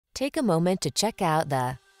Take a moment to check out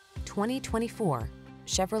the 2024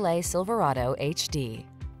 Chevrolet Silverado HD.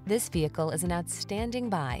 This vehicle is an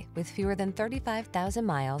outstanding buy with fewer than 35,000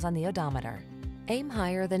 miles on the odometer. Aim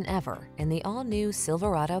higher than ever in the all-new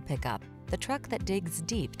Silverado pickup, the truck that digs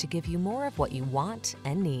deep to give you more of what you want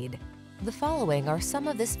and need. The following are some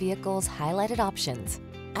of this vehicle's highlighted options: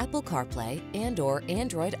 Apple CarPlay and/or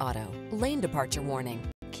Android Auto, lane departure warning,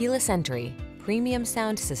 keyless entry, premium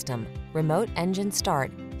sound system, remote engine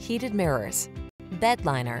start, heated mirrors, bed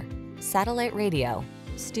liner, satellite radio,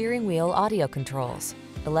 steering wheel audio controls,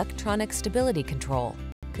 electronic stability control.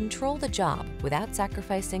 Control the job without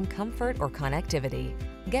sacrificing comfort or connectivity.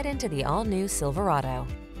 Get into the all-new Silverado.